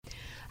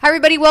Hi,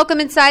 everybody.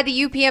 Welcome inside the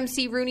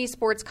UPMC Rooney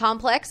Sports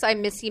Complex.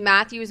 I'm Missy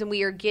Matthews, and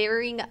we are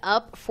gearing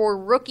up for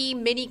rookie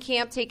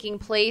minicamp taking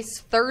place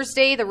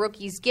Thursday. The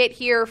rookies get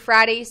here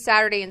Friday,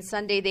 Saturday, and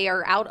Sunday. They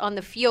are out on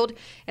the field,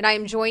 and I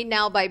am joined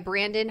now by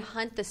Brandon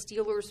Hunt, the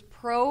Steelers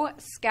Pro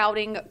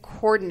Scouting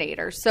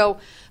Coordinator. So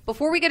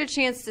before we get a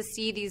chance to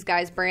see these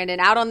guys, Brandon,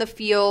 out on the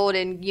field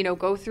and,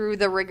 go through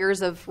the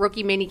rigors of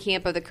rookie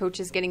minicamp, of the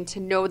coaches getting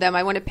to know them,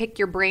 I want to pick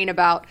your brain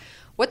about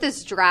what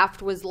this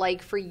draft was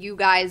like for you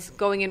guys,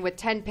 going in with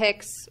 10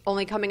 picks,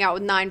 only coming out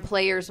with 9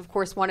 players. Of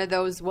course, one of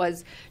those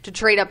was to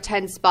trade up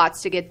 10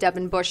 spots to get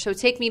Devin Bush. So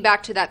take me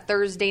back to that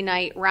Thursday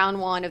night, round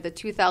 1 of the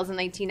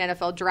 2019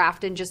 NFL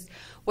draft, and just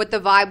what the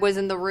vibe was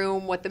in the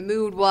room, what the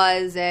mood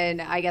was,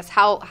 and I guess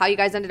how you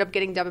guys ended up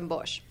getting Devin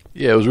Bush.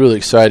 Yeah, it was really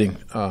exciting.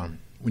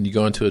 When you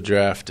go into a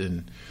draft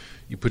and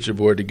you put your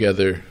board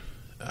together,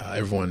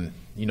 everyone,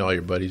 all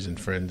your buddies and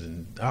friends,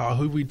 and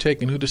who we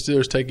taking, who the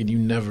Steelers taking, you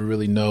never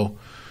really know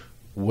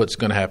what's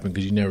going to happen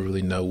because you never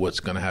really know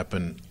what's going to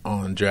happen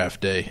on draft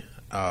day.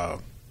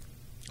 But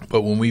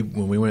when we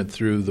went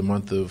through the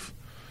month of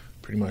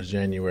pretty much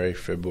January,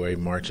 February,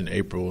 March, and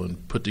April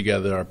and put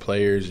together our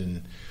players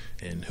and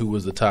who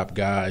was the top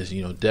guys,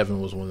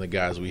 Devin was one of the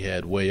guys we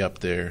had way up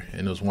there.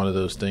 And it was one of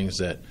those things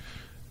that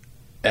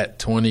at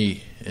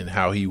 20 and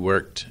how he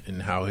worked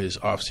and how his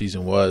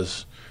offseason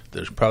was,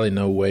 there's probably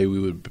no way we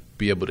would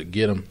be able to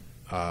get him.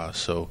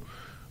 So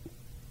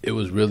it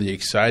was really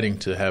exciting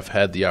to have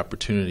had the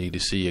opportunity to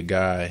see a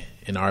guy,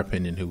 in our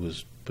opinion, who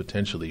was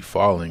potentially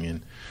falling.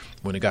 And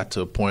when it got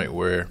to a point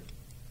where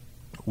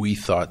we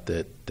thought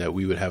that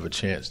we would have a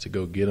chance to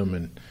go get him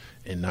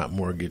and not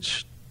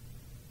mortgage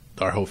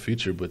our whole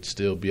future, but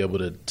still be able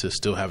to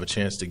still have a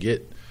chance to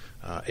get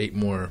 8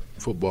 more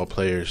football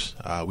players,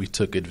 we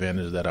took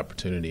advantage of that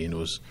opportunity. And it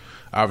was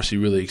obviously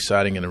really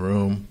exciting in the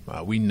room.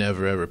 We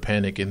never, ever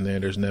panic in there.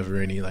 There's never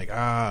any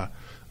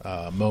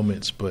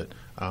moments, but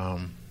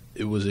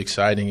it was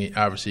exciting.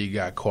 Obviously, it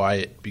got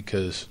quiet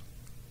because,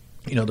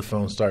 the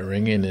phones start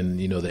ringing and,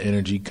 the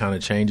energy kind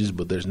of changes,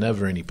 but there's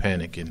never any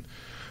panic. And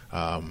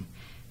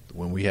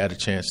when we had a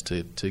chance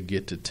to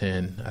get to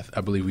 10,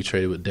 I believe we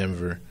traded with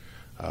Denver.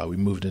 We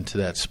moved into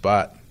that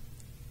spot.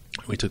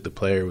 We took the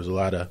player. It was a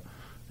lot of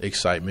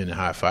excitement and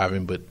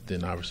high-fiving, but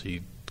then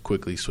obviously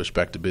quickly switched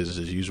back to business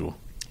as usual.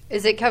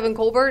 Is it Kevin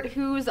Colbert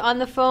who's on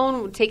the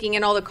phone taking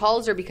in all the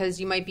calls, or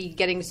because you might be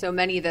getting so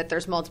many that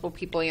there's multiple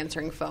people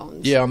answering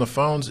phones? Yeah, on the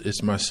phones,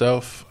 it's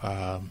myself,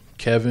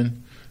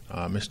 Kevin,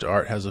 Mr.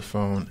 Art has a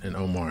phone, and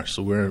Omar.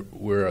 So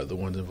we're the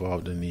ones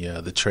involved in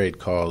the trade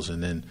calls,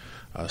 and then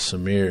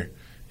Samir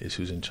is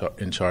who's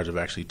in charge of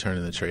actually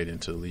turning the trade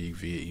into the league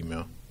via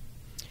email.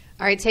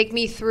 All right, take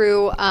me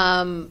through,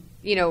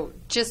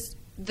 just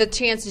the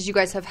chances you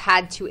guys have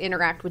had to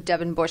interact with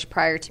Devin Bush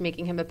prior to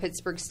making him a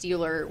Pittsburgh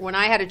Steeler. When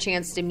I had a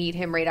chance to meet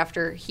him right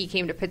after he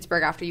came to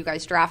Pittsburgh, after you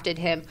guys drafted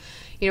him,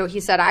 he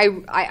said,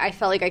 I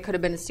felt like I could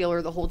have been a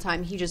Steeler the whole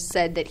time. He just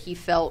said that he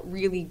felt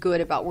really good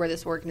about where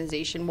this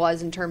organization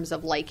was in terms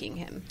of liking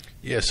him.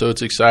 Yeah, so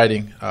it's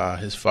exciting.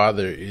 His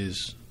father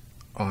is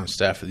on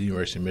staff at the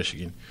University of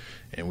Michigan,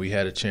 and we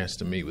had a chance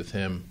to meet with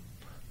him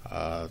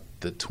the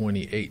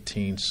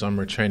 2018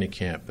 summer training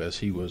camp, as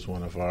he was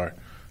one of our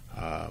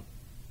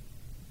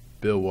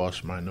Bill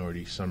Walsh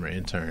minority summer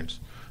interns.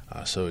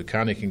 So it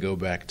kind of can go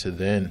back to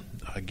then,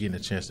 getting a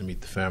chance to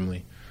meet the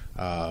family.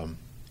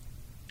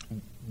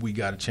 We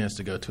got a chance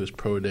to go to his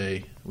pro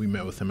day. We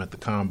met with him at the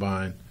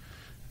Combine.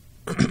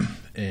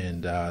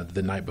 And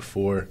the night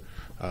before,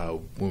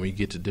 when we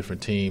get to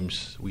different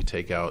teams, we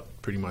take out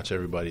pretty much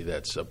everybody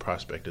that's a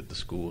prospect at the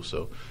school.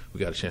 So we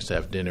got a chance to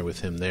have dinner with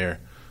him there.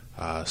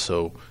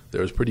 So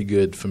there was pretty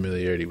good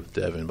familiarity with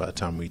Devin by the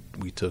time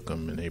we took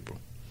him in April.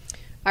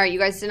 All right, you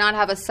guys did not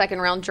have a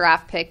second-round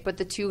draft pick, but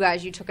the 2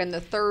 guys you took in the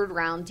 3rd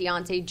round,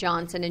 Deontay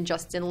Johnson and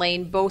Justin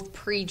Lane, both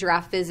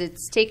pre-draft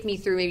visits. Take me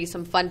through maybe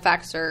some fun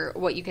facts or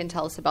what you can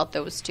tell us about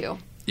those 2.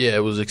 Yeah,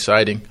 it was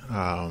exciting.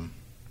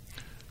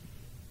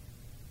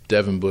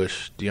 Devin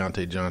Bush,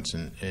 Deontay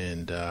Johnson,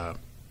 and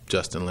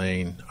Justin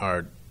Lane,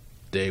 our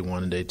day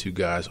 1 and day 2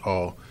 guys,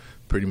 all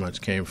pretty much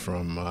came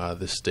from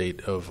the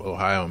state of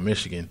Ohio and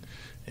Michigan.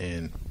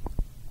 And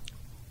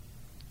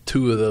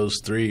 2 of those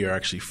 3 are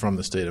actually from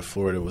the state of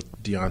Florida, with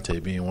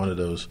Deontay being one of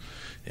those.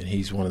 And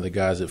he's one of the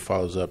guys that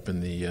follows up in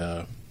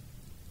the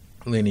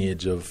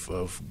lineage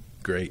of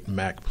great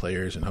MAC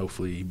players, and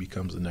hopefully he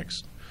becomes the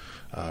next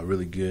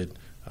really good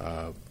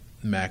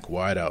MAC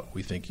wideout.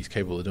 We think he's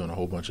capable of doing a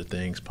whole bunch of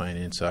things, playing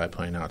inside,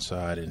 playing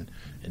outside, and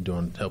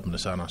helping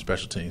us out on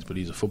special teams. But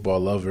he's a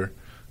football lover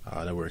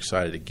that we're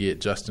excited to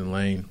get. Justin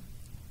Lane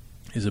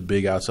is a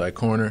big outside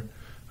corner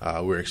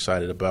we're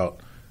excited about.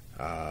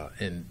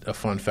 And a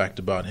fun fact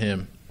about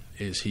him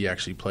is he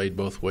actually played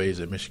both ways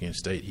at Michigan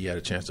State. He had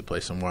a chance to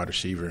play some wide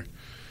receiver,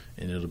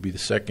 and it'll be the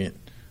second,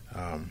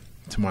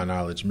 to my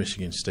knowledge,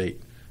 Michigan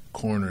State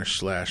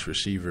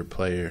corner/receiver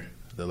player,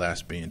 the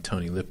last being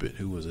Tony Lippett,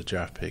 who was a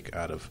draft pick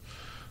out of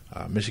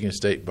Michigan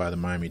State by the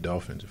Miami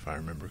Dolphins, if I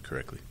remember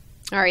correctly.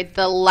 All right,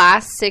 the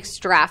last 6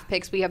 draft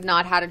picks we have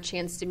not had a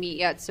chance to meet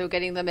yet, so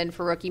getting them in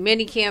for rookie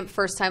minicamp.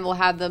 First time we'll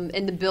have them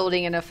in the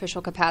building in official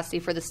capacity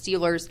for the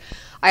Steelers.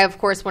 I, of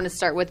course, want to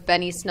start with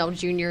Benny Snell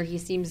Jr. He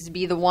seems to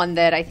be the one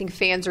that I think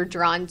fans are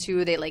drawn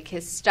to. They like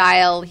his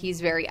style. He's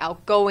very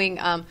outgoing.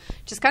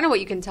 Just kind of what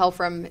you can tell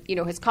from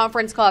his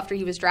conference call after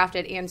he was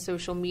drafted and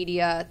social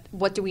media.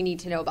 What do we need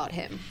to know about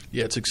him?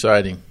 Yeah, it's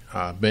exciting.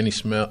 Benny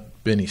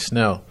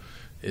Snell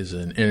is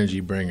an energy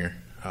bringer.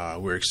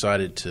 We're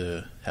excited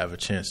to have a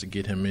chance to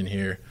get him in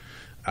here.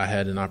 I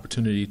had an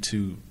opportunity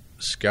to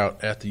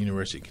scout at the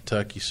University of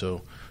Kentucky,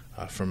 so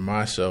for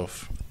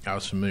myself, I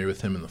was familiar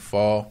with him in the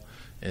fall,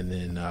 and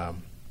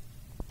then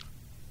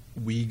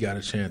we got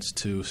a chance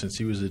to, since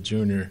he was a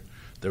junior,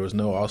 there was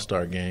no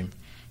All-Star game,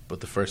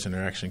 but the first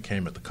interaction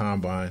came at the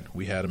Combine.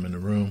 We had him in the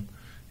room,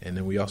 and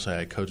then we also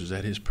had coaches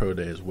at his pro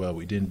day as well.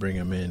 We didn't bring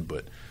him in,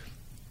 but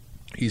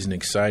he's an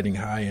exciting,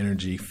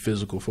 high-energy,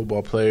 physical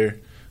football player.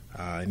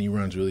 And he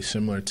runs really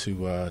similar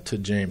to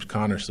James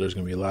Conner, so there's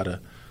going to be a lot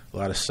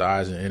of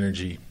size and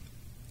energy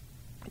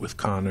with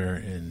Conner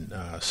and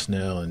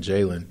Snell and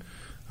Jalen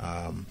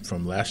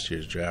from last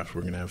year's draft.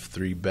 We're going to have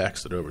 3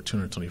 backs that are over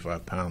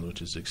 225 pounds,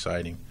 which is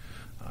exciting.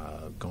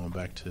 Going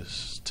back to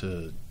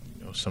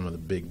some of the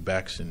big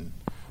backs in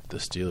the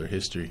Steeler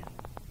history.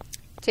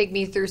 Take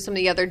me through some of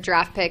the other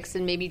draft picks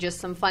and maybe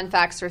just some fun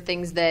facts or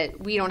things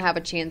that we don't have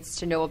a chance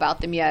to know about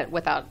them yet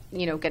without,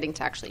 getting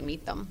to actually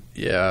meet them.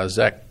 Yeah,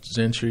 Zach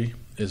Gentry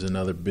is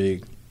another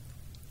big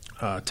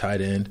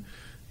tight end.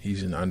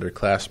 He's an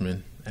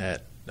underclassman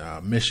at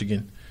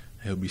Michigan.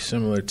 He'll be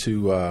similar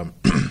to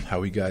how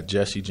we got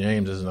Jesse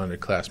James as an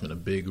underclassman, a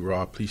big,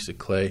 raw piece of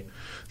clay.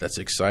 That's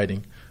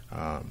exciting.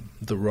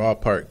 The raw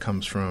part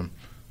comes from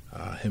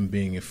him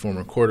being a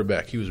former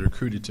quarterback. He was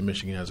recruited to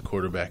Michigan as a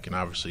quarterback, and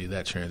obviously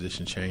that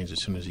transition changed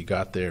as soon as he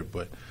got there.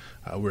 But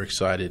we're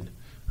excited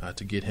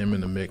to get him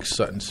in the mix.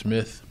 Sutton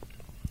Smith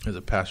is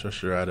a pass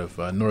rusher out of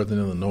Northern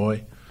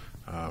Illinois,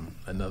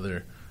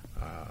 another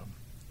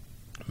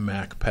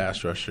MAC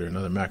pass rusher,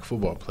 another MAC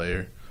football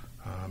player.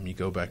 You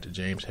go back to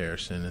James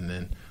Harrison, and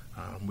then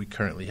we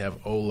currently have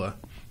Ola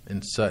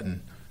and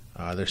Sutton.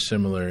 They're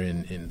similar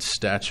in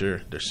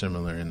stature. They're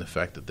similar in the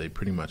fact that they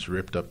pretty much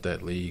ripped up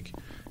that league.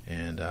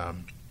 And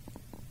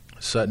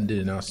Sutton did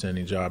an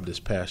outstanding job this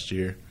past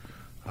year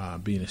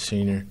being a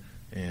senior.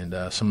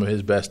 And some of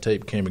his best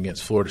tape came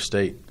against Florida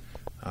State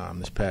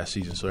this past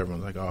season. So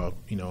everyone's like, oh,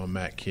 a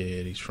MAC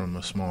kid. He's from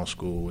a small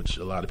school, which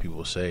a lot of people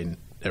will say. And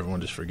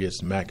everyone just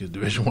forgets MAC is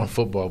Division I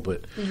football.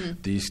 But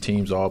these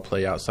teams all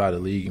play outside the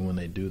league. And when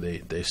they do,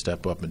 they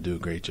step up and do a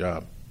great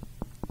job.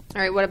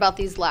 All right, what about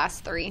these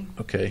last 3?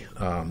 Okay,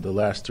 the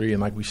last 3.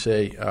 And like we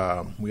say,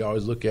 we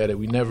always look at it.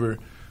 We never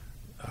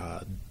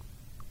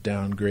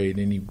downgrade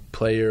any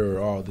player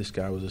or, this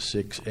guy was a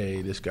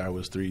 6A, this guy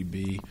was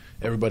 3B.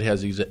 Everybody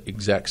has the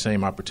exact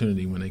same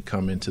opportunity when they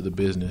come into the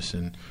business,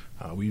 and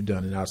we've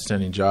done an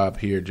outstanding job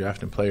here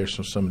drafting players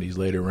from some of these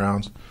later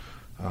rounds.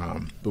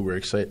 But we're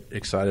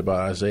excited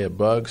about Isaiah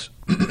Buggs.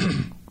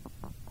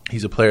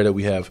 He's a player that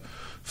we have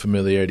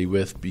familiarity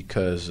with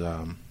because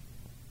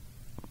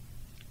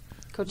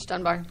Coach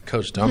Dunbar.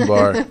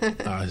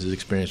 His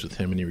experience with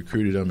him, and he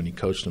recruited him, and he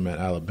coached him at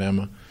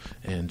Alabama.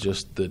 And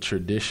just the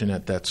tradition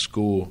at that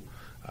school,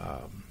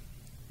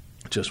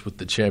 just with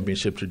the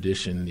championship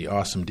tradition, the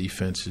awesome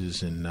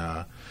defenses, and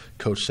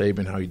Coach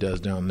Saban, how he does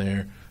down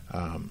there.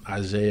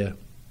 Isaiah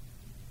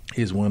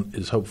is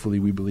hopefully,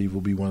 we believe,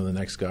 will be one of the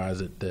next guys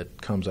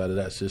that comes out of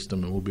that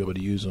system, and we'll be able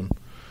to use him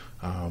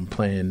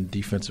playing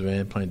defensive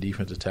end, playing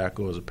defensive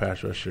tackle as a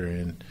pass rusher,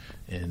 and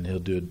he'll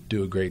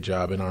do a great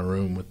job in our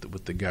room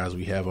with the guys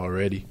we have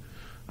already.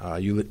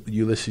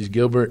 Ulysses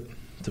Gilbert,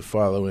 to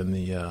follow in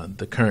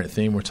the current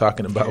theme we're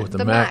talking about with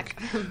the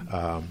MAC.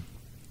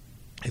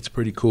 It's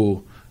pretty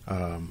cool.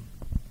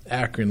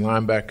 Akron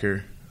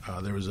linebacker.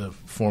 There was a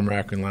former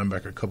Akron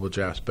linebacker a couple of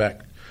drafts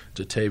back,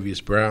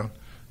 Jatavius Brown.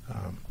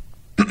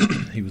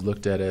 He was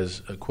looked at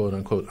as a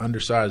quote-unquote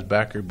undersized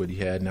backer, but he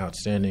had an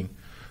outstanding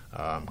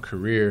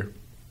career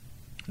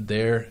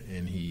there,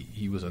 and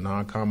he was a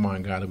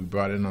non-combine guy that we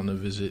brought in on the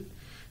visit.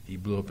 He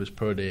blew up his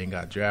pro day and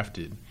got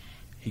drafted.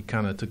 He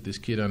kind of took this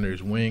kid under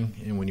his wing,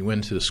 and when he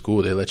went into the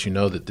school, they let you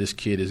know that this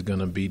kid is going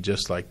to be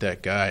just like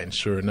that guy, and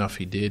sure enough,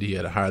 he did. He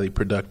had a highly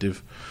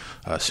productive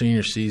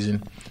senior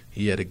season.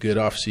 He had a good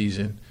off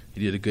season. He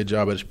did a good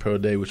job at his pro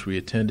day, which we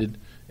attended,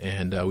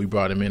 and we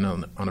brought him in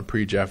on a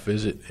pre-draft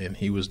visit, and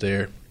he was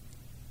there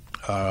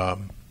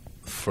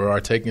for our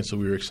taking, so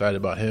we were excited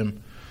about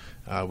him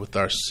with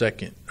our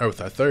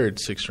third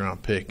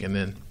sixth-round pick. And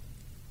then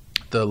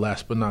the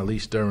last but not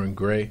least, Derwin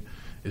Gray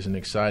is an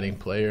exciting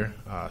player,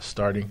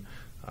 starting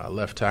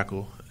left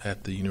tackle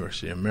at the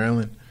University of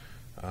Maryland.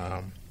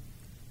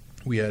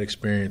 We had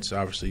experience.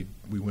 Obviously,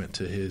 we went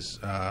to his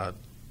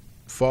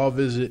fall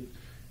visit.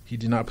 He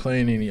did not play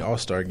in any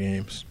All-Star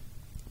games.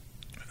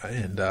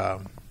 And I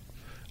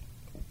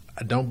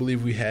don't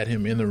believe we had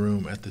him in the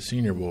room at the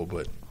Senior Bowl,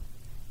 but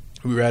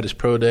we were at his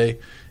pro day,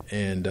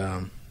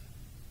 and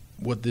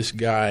what this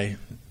guy,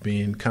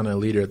 being kind of a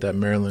leader at that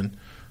Maryland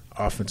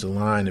offensive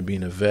line and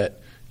being a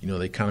vet,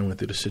 They kind of went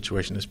through the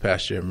situation this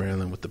past year in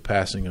Maryland with the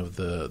passing of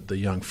the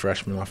young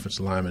freshman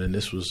offensive lineman, and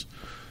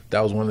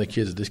that was one of the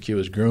kids that this kid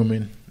was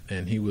grooming,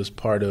 and he was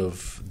part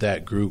of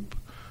that group,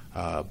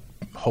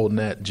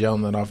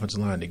 gelling that offensive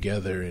line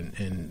together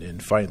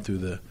and fighting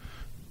through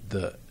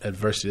the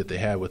adversity that they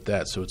had with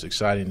that. So it's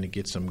exciting to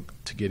get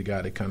a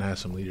guy that kind of has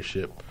some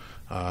leadership,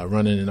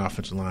 running an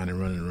offensive line and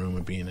running the room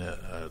and being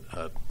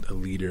a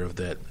leader of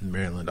that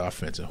Maryland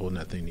offense and holding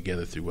that thing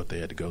together through what they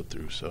had to go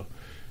through. So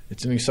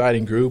it's an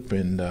exciting group,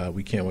 and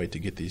we can't wait to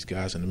get these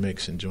guys in the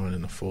mix and join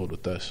in the fold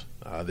with us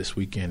this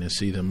weekend and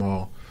see them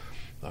all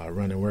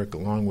run and work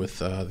along with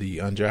the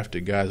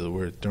undrafted guys that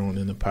we're throwing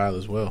in the pile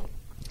as well.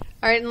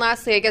 All right, and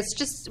lastly, I guess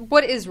just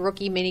what is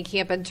rookie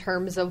minicamp in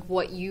terms of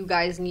what you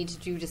guys need to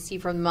do to see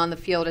from them on the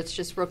field? It's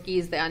just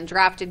rookies, the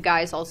undrafted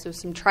guys, also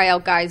some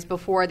tryout guys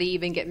before they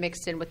even get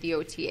mixed in with the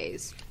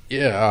OTAs.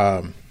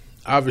 Yeah,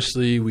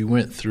 obviously we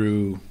went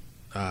through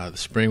the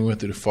spring, we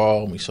went through the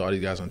fall, and we saw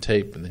these guys on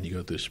tape, and then you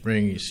go through the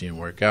spring, you see them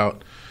work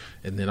out,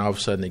 and then all of a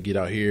sudden they get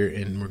out here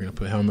and we're going to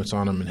put helmets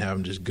on them and have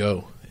them just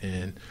go.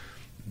 And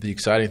the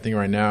exciting thing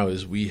right now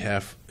is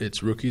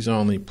it's rookies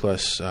only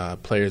plus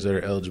players that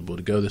are eligible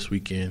to go this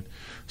weekend.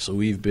 So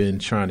we've been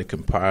trying to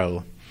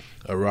compile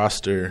a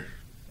roster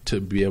to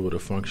be able to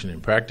function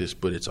in practice,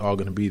 but it's all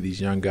going to be these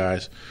young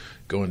guys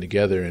going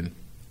together. And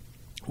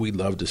we'd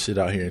love to sit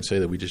out here and say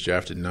that we just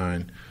drafted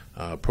 9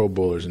 Pro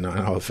Bowlers and 9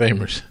 Hall of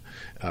Famers.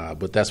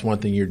 But that's one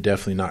thing you're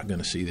definitely not going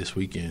to see this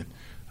weekend.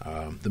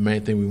 The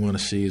main thing we want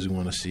to see is we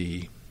want to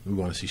see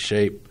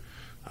shape.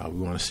 We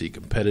want to see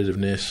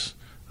competitiveness.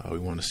 We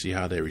want to see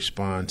how they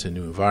respond to a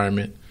new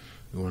environment.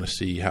 We want to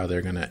see how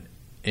they're going to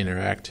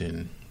interact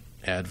in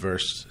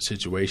adverse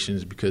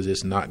situations, because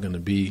it's not going to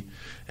be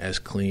as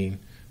clean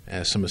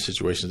as some of the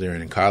situations they're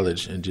in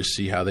college, and just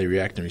see how they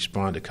react and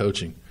respond to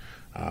coaching.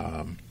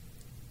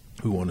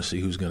 We want to see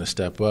who's going to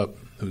step up,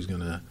 who's going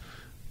to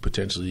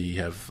potentially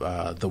have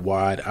the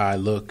wide eye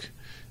look.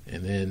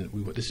 And then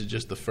this is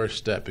just the first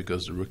step. It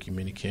goes to rookie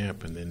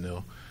minicamp, and then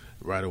they'll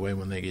right away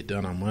when they get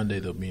done on Monday,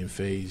 they'll be in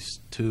phase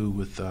 2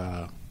 with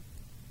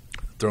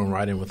thrown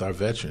right in with our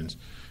veterans,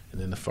 and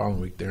then the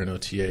following week they're in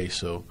OTA.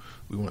 So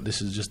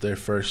this is just their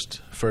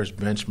first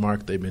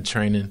benchmark. They've been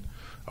training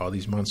all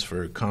these months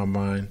for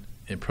combine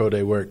and pro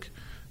day work,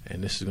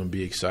 and this is going to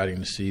be exciting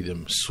to see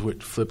them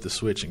flip the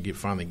switch and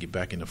finally get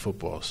back into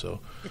football. So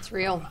it's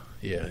real.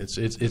 Yeah, it's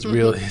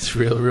real. It's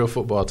real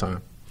football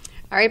time.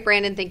 All right,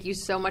 Brandon, thank you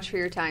so much for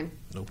your time.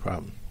 No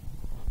problem.